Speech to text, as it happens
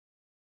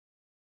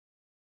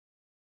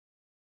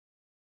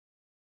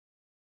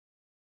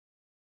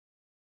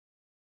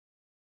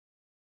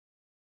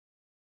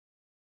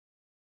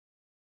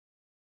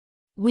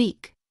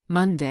Week: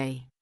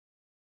 Monday,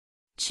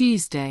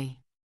 Tuesday,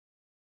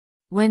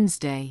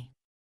 Wednesday,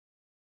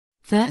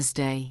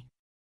 Thursday,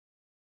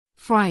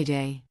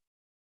 Friday,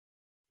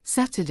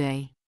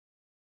 Saturday,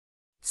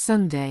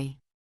 Sunday.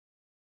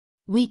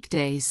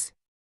 Weekdays,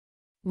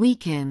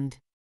 weekend.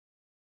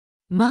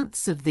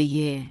 Months of the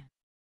year: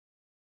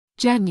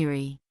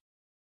 January,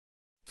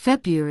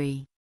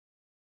 February,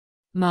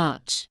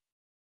 March,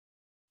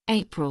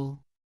 April,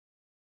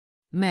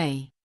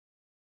 May,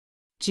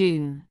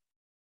 June,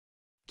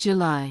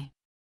 July,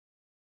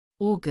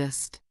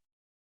 August,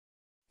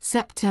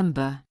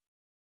 September,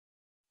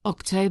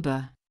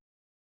 October,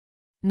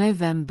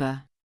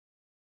 November,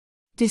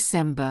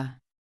 December.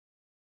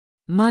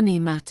 Money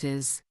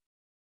matters: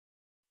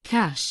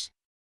 cash,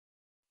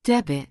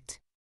 debit,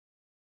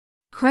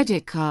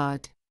 credit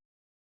card,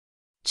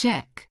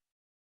 check,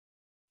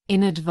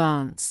 in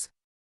advance,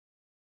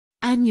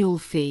 annual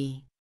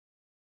fee,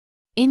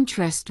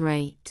 interest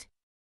rate,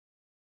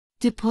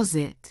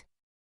 deposit,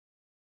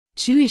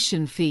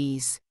 tuition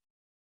fees,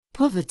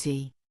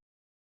 poverty,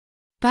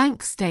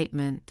 bank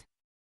statement,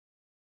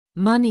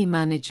 money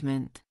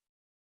management,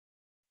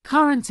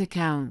 current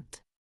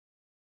account,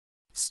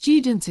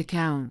 student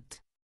account,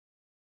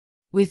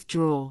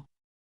 withdraw,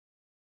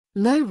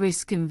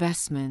 low-risk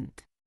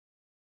investment,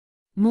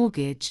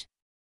 mortgage,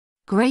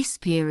 grace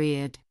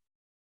period,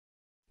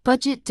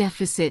 budget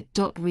deficit.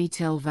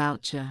 Retail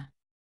voucher,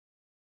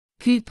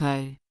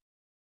 coupon,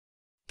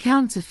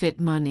 counterfeit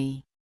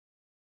money,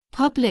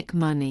 public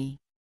money,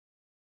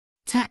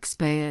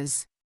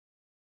 taxpayers'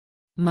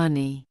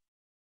 money,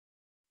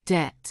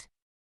 debt,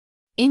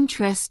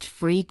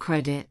 interest-free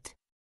credit,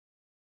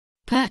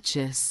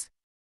 purchase,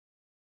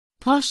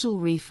 partial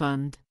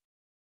refund,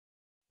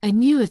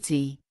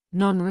 annuity,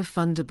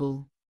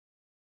 non-refundable,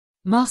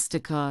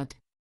 MasterCard,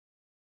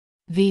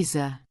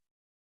 Visa,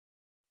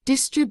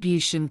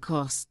 distribution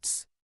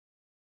costs,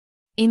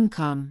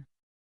 income,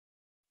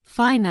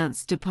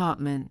 finance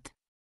department,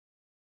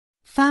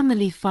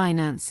 family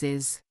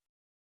finances,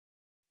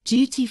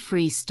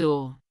 duty-free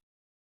store,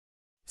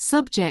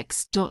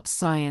 subjects.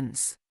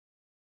 Science,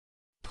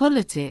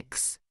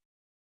 politics,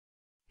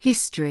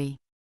 history,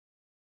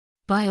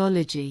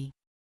 biology,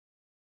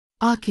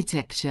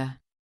 architecture,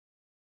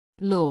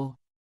 law,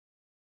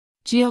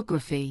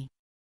 geography,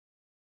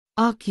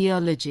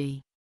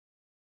 archaeology,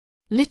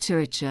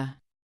 literature,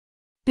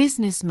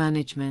 business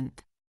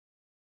management,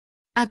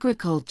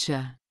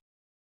 agriculture,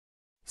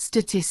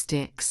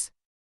 statistics,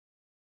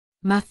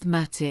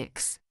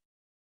 mathematics,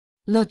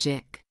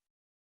 logic,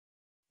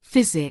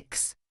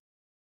 physics,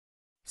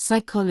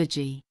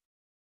 psychology,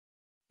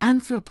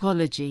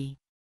 anthropology,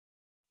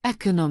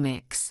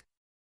 economics,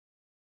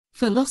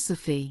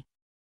 philosophy,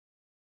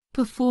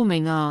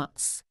 performing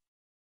arts,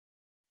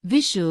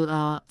 visual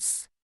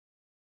arts,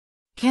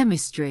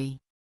 chemistry,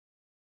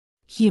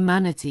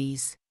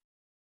 humanities.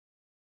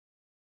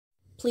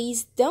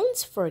 Please don't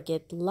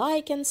forget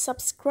like and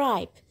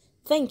subscribe.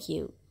 Thank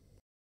you.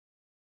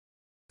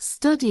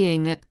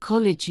 Studying at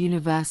college,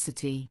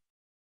 university.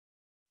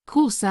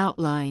 Course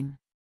outline.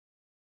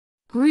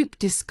 Group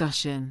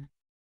discussion.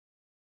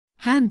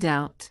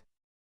 Handout.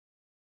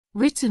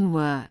 Written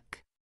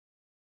work.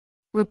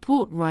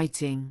 Report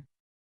writing.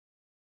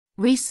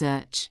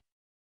 Research.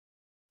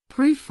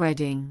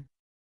 Proofreading.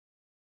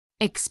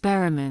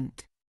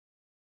 Experiment.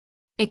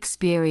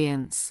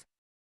 Experience.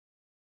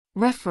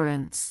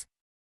 Reference.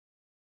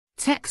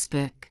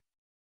 Textbook.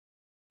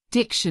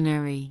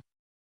 Dictionary.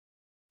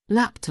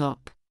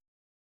 Laptop.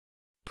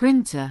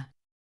 Printer.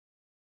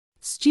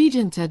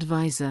 Student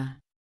advisor.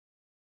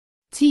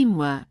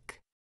 Teamwork.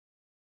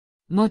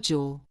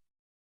 Module.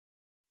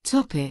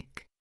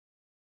 Topic.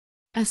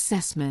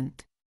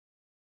 Assessment.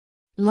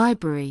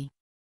 Library.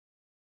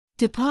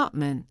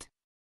 Department.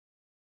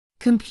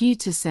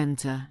 Computer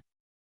center.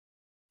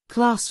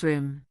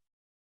 Classroom.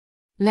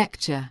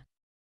 Lecture.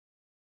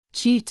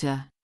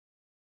 Tutor.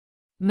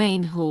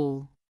 Main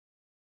hall.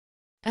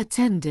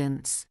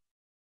 Attendance.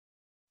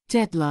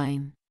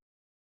 Deadline.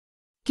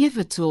 Give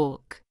a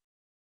talk.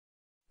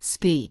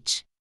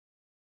 Speech.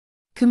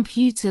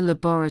 Computer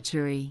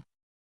laboratory.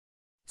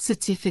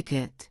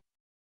 Certificate.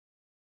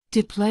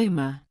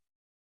 Diploma.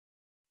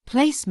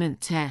 Placement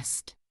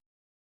test.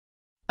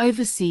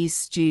 Overseas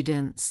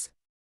students.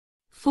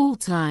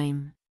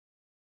 Full-time.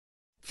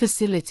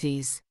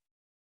 Facilities.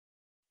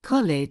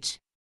 College.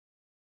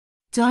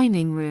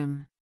 Dining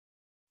room.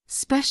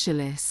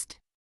 Specialist.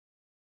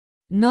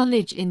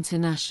 Knowledge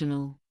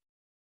international.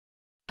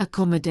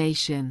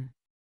 Accommodation.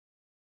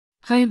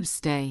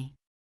 Homestay.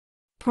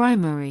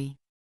 Primary.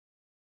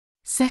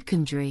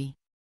 Secondary.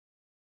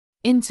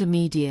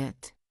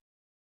 Intermediate.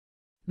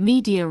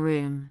 Media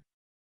room.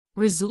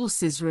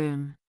 Resources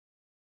room.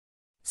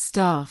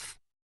 Staff.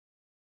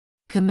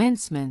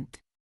 Commencement.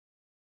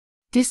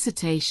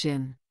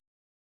 Dissertation.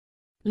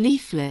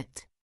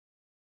 Leaflet.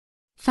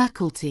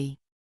 Faculty.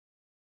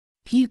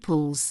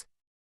 Pupils.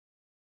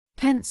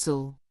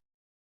 Pencil.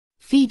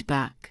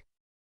 Feedback.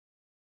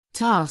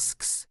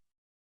 Tasks.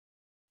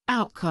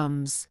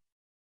 Outcomes.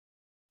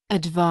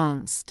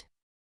 Advanced.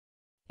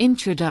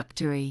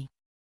 Introductory.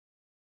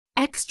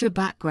 Extra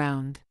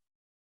background.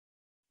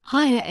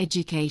 Higher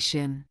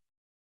education.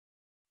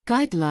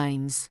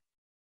 Guidelines.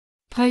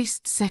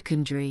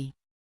 Post-secondary.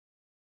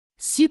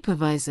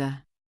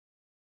 Supervisor.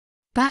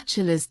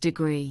 Bachelor's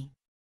degree.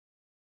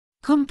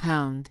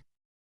 Compound.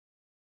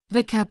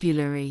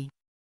 Vocabulary.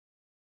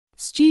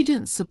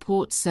 Student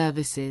support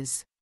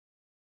services.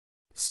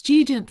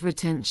 Student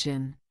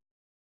retention.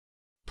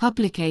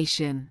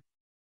 Publication.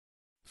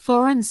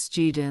 Foreign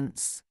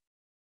students.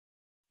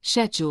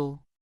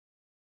 Schedule.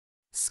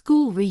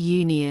 School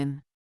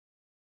reunion.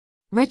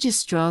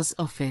 Registrar's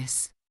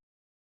office.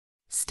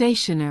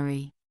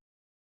 Stationery.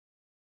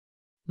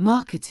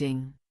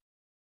 Marketing.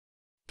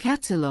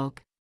 Catalogue.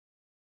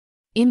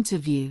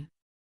 Interview.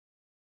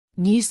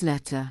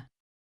 Newsletter.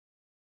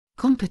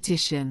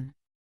 Competition.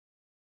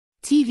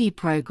 TV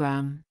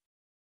program.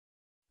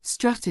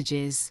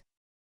 Strategies.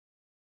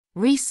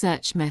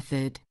 Research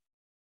method.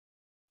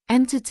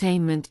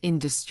 Entertainment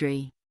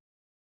industry.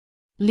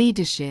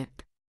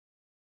 Leadership.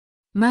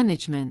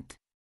 Management.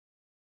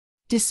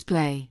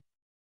 Display.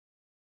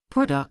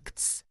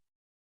 Products.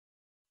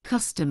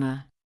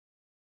 Customer.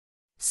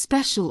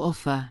 Special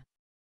offer.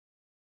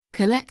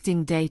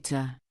 Collecting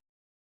data.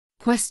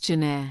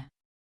 Questionnaire.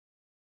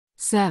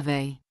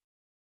 Survey.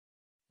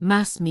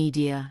 Mass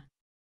media.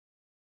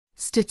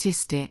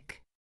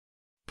 Statistic.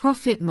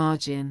 Profit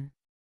margin.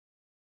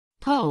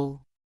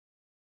 Poll.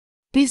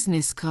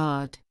 Business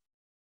card.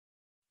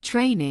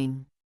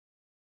 Training.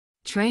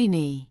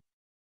 Trainee.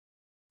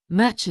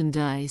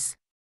 Merchandise.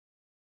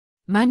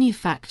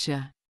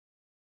 Manufacture.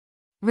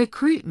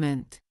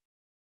 Recruitment.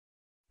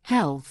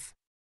 Health.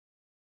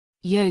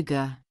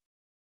 Yoga.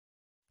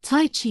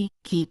 Tai Chi,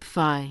 keep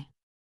fi.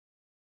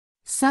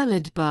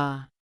 Salad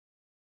bar.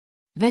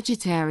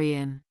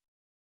 Vegetarian.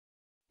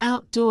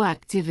 Outdoor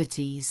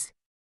activities.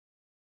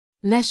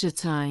 Leisure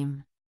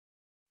time.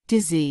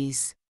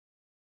 Disease.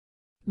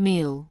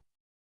 Meal.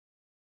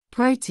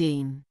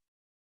 Protein.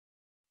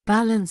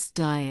 Balanced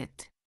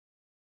diet.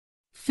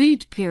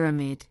 Food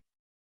pyramid.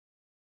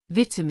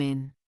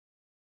 Vitamin.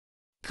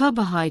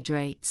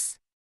 Carbohydrates.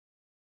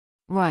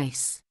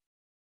 Rice.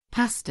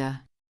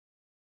 Pasta.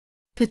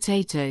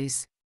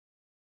 Potatoes.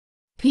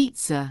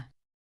 Pizza.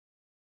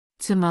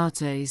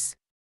 Tomatoes.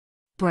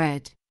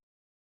 Bread.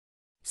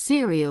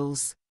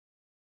 Cereals.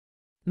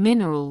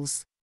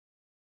 Minerals.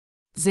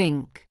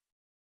 Zinc.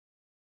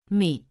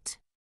 Meat.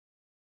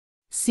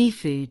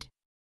 Seafood.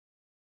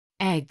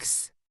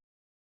 Eggs.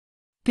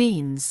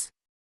 Beans.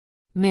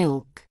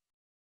 Milk.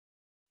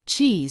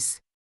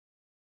 Cheese.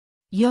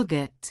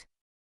 Yogurt.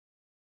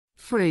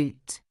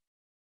 Fruit.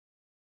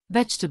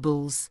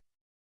 Vegetables.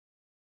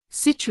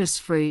 Citrus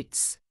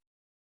fruits.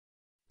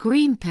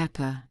 Green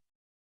pepper.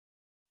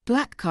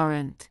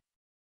 Blackcurrant.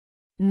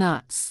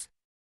 Nuts.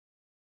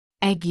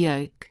 Egg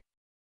yolk.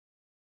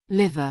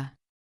 Liver.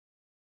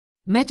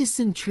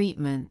 Medicine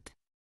treatment.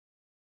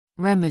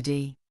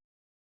 Remedy.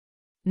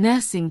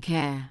 Nursing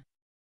care.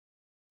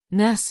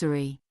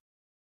 Nursery.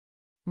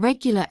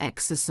 Regular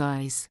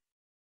exercise.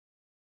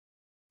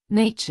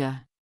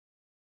 Nature.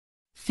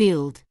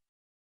 Field.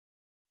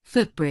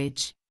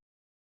 Footbridge.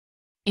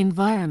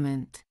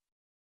 Environment.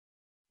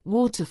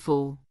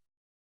 Waterfall.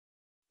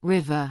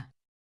 River.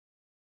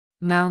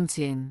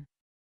 Mountain.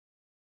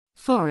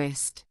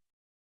 Forest.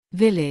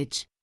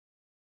 Village.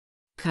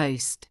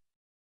 Coast.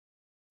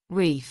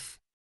 Reef.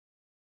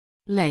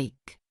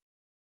 Lake.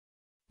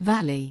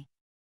 Valley.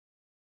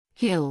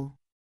 Hill.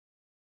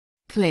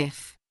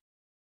 Cliff.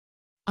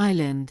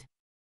 Island.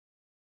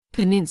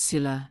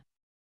 Peninsula.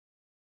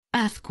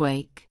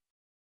 Earthquake.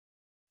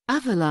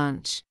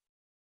 Avalanche.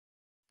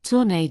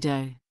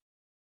 Tornado.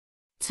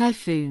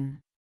 Typhoon.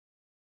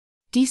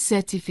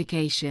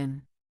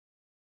 Desertification.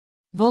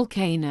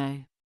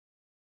 Volcano.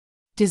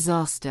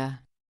 Disaster.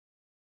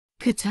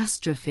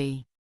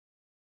 Catastrophe.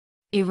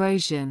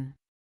 Erosion.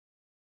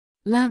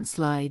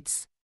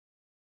 Landslides.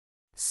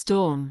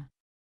 Storm.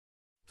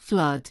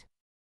 Flood.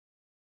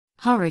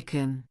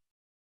 Hurricane.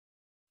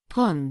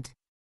 Pond.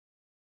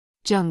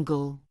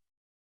 Jungle.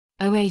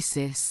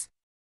 Oasis.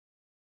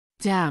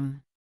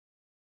 Dam.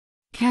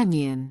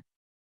 Canyon.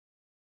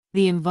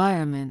 The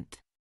environment.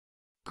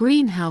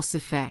 Greenhouse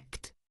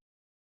effect.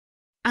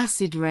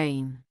 Acid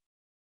rain.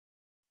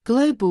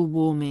 Global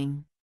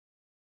warming.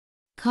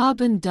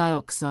 Carbon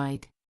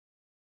dioxide.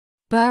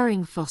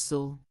 Burning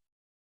fossil.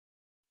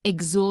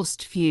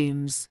 Exhaust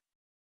fumes.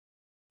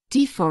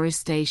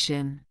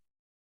 Deforestation.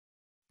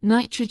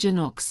 Nitrogen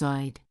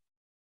oxide.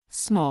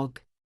 Smog.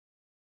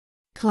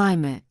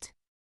 Climate.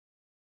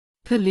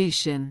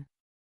 Pollution.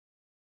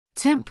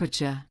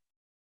 Temperature.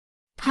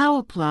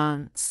 Power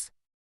plants.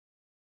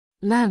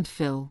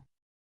 Landfill.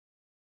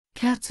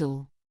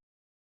 Cattle.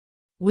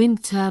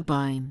 Wind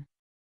turbine.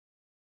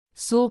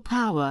 Solar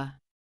power.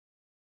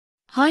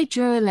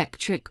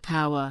 Hydroelectric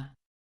power.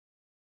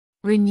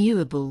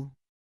 Renewable.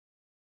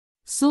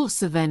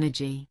 Source of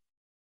energy.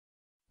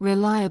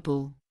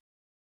 Reliable.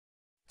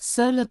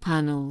 Solar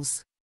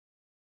panels.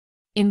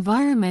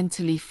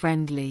 Environmentally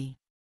friendly.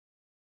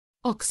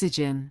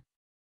 Oxygen.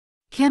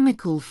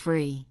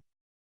 chemical-free,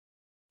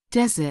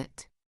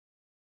 desert,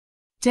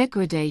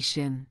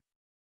 degradation,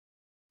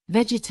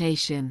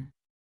 vegetation,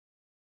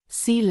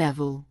 sea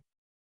level,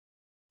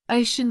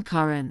 ocean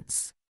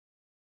currents,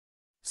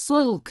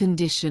 soil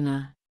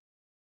conditioner,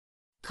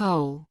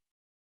 coal,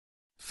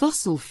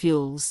 fossil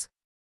fuels,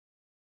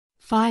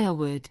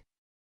 firewood,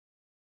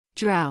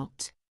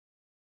 drought,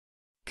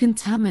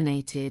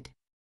 contaminated,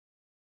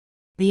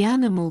 the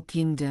animal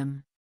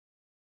kingdom,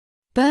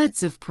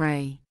 birds of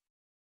prey,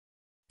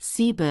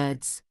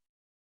 seabirds,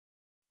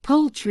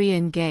 poultry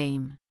and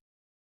game,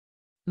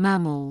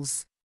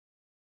 mammals,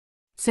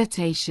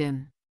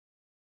 cetacean,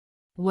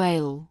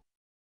 whale,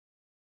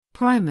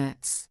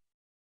 primates,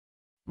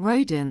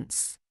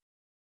 rodents,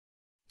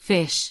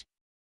 fish,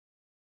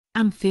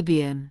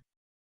 amphibian,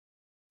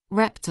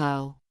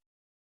 reptile,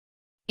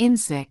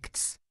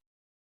 insects,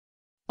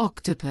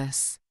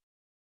 octopus,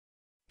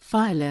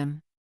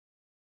 phylum,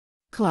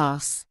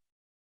 class,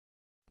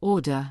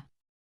 order,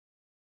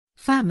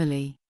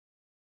 family,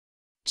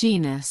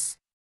 genus,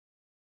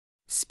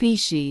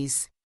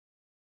 species,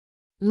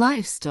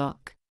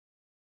 livestock,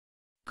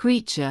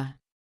 creature,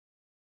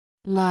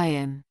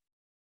 lion,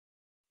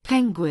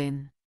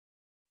 penguin,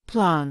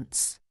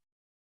 plants,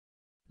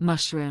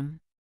 mushroom,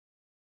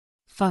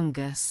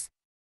 fungus,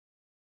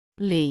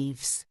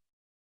 leaves,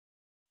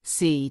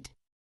 seed,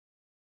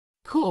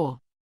 core,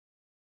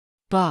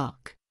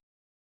 bark,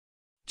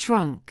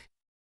 trunk,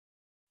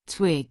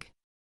 twig,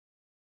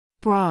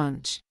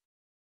 branch,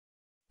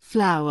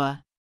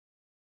 flower,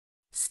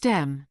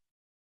 stem,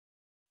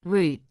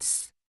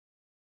 roots,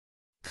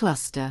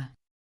 cluster,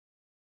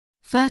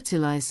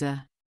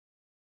 fertilizer,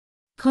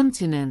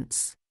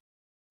 continents,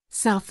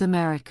 South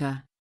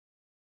America,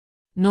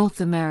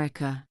 North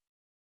America,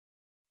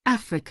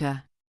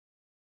 Africa,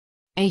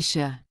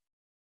 Asia,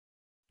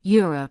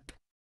 Europe,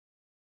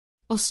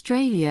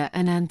 Australia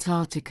and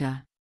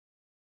Antarctica,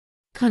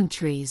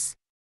 countries,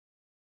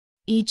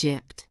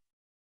 Egypt,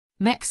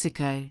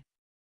 Mexico,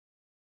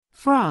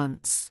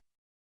 France,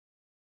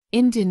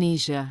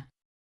 Indonesia,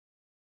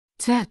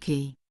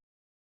 Turkey,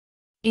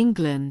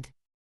 England,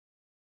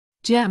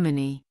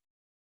 Germany,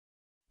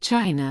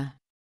 China,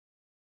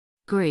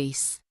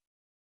 Greece,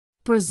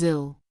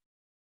 Brazil,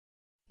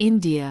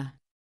 India,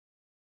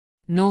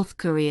 North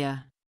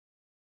Korea,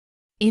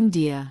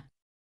 India,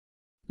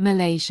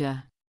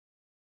 Malaysia,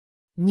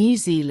 New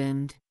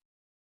Zealand,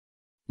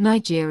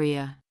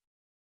 Nigeria,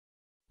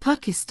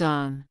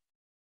 Pakistan,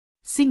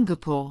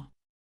 Singapore,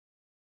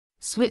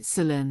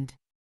 Switzerland,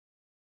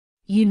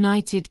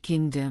 United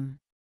Kingdom,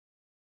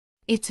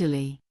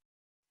 Italy,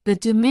 the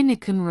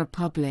Dominican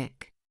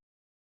Republic,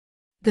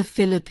 the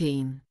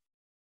Philippines,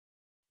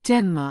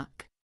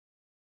 Denmark.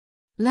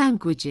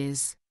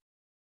 Languages,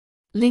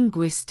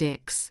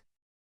 linguistics,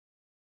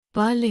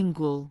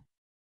 bilingual,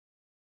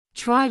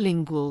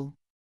 trilingual,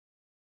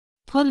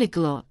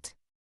 polyglot,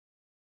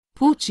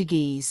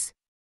 Portuguese,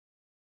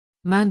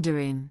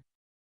 Mandarin,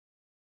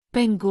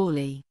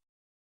 Bengali,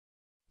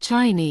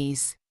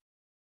 Chinese,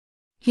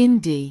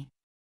 Hindi,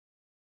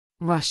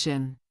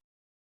 Russian,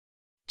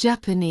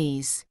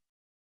 Japanese,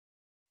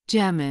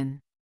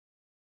 German,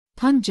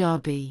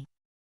 Punjabi,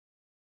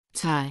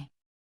 Thai,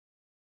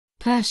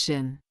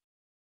 Persian,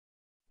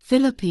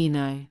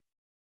 Filipino,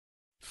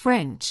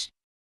 French,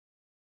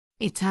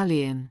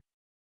 Italian,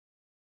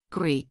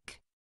 Greek,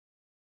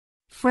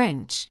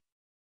 French,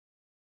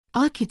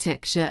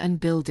 architecture and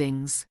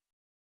buildings,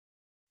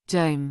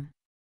 dome,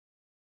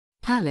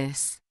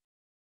 palace,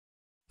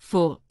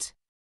 fort,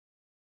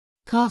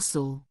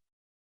 castle,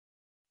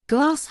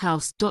 glass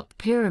house.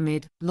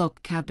 Pyramid,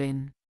 log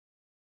cabin,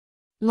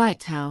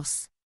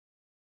 lighthouse,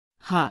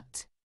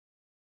 hut,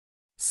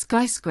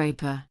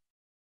 skyscraper,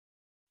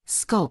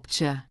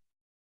 sculpture,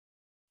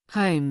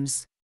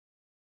 homes,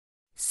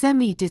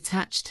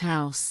 semi-detached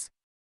house,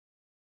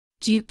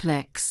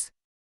 duplex,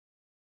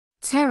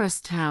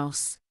 terraced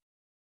house,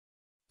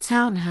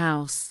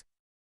 townhouse,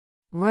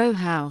 row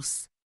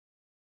house,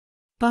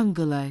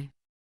 bungalow,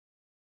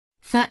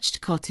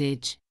 thatched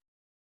cottage,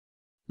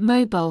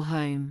 mobile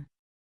home,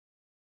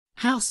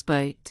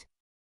 houseboat,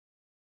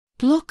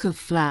 block of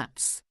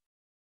flats,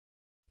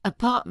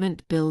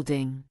 apartment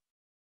building,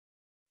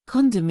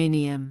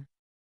 condominium,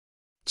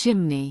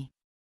 chimney,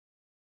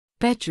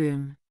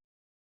 bedroom,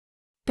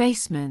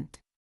 basement,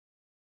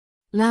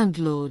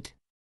 landlord,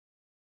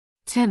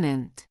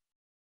 tenant,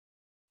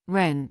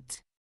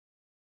 rent,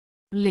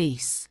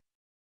 lease,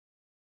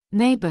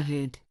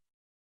 neighborhood,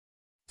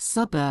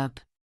 suburb,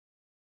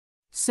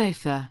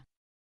 sofa,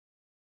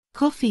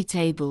 coffee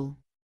table,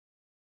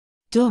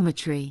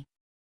 dormitory,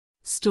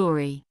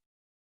 story,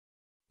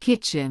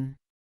 kitchen,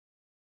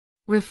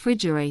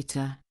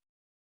 refrigerator,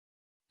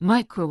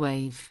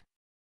 microwave,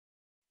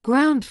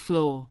 ground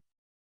floor,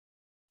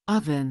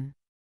 oven,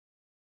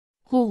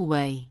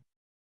 hallway,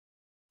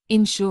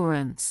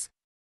 insurance,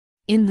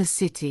 in the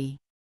city,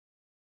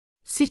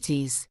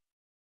 cities,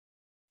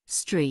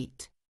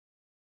 street,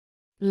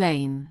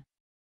 lane,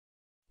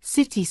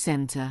 city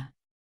center,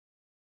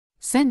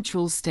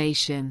 central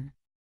station,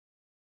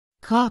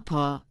 car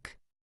park,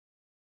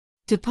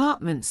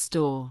 department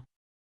store,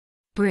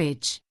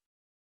 bridge,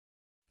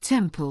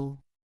 temple,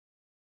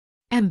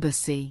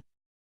 embassy,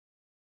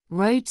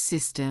 road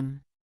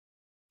system,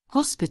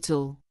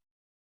 hospital,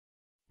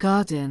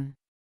 garden,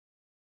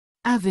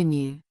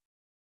 avenue,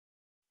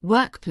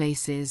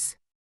 workplaces,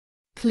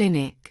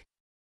 clinic,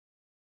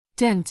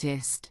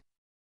 dentist,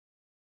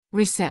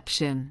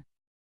 reception,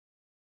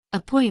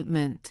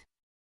 appointment,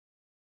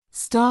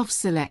 staff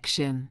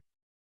selection,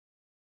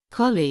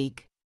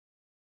 colleague,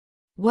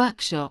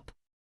 workshop,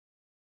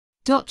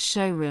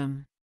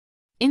 showroom,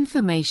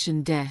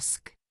 information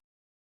desk,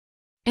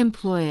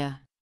 employer,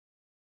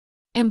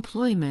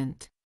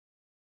 employment,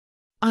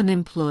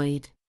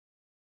 unemployed,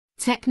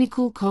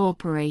 technical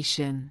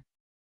cooperation,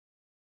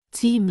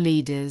 team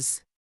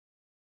leaders,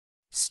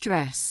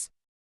 stress,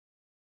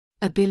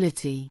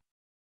 ability,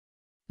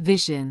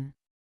 vision,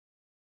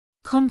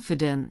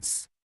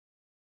 confidence,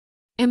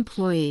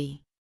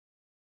 employee,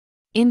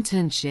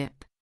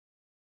 internship,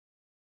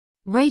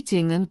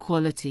 rating and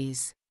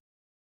qualities,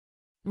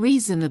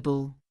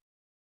 reasonable,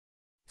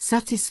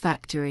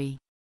 satisfactory,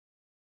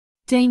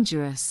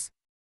 dangerous,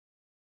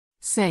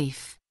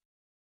 safe,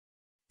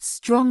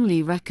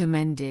 strongly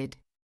recommended,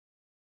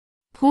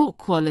 poor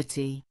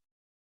quality,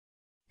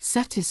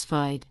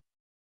 satisfied,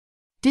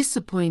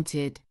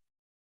 disappointed,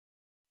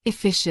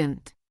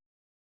 efficient,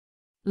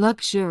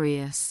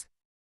 luxurious,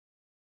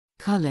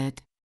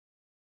 colored,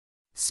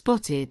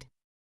 spotted,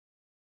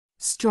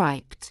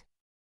 striped,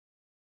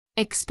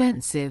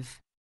 expensive,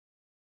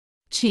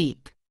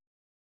 cheap,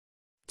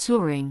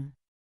 touring,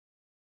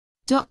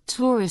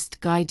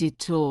 tourist guided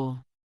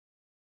tour,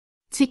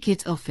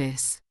 ticket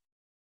office,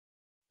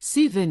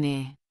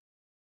 souvenir,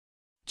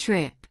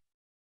 trip,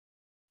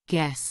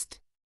 guest,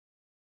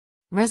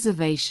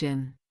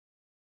 reservation,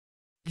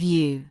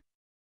 view,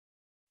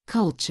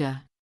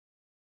 culture,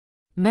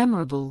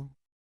 memorable,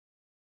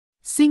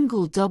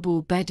 single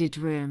double-bedded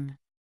room,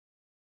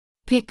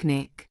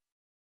 picnic,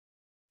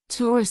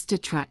 tourist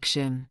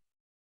attraction,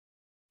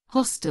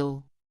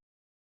 hostel,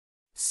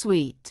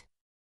 suite,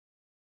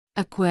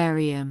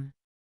 aquarium,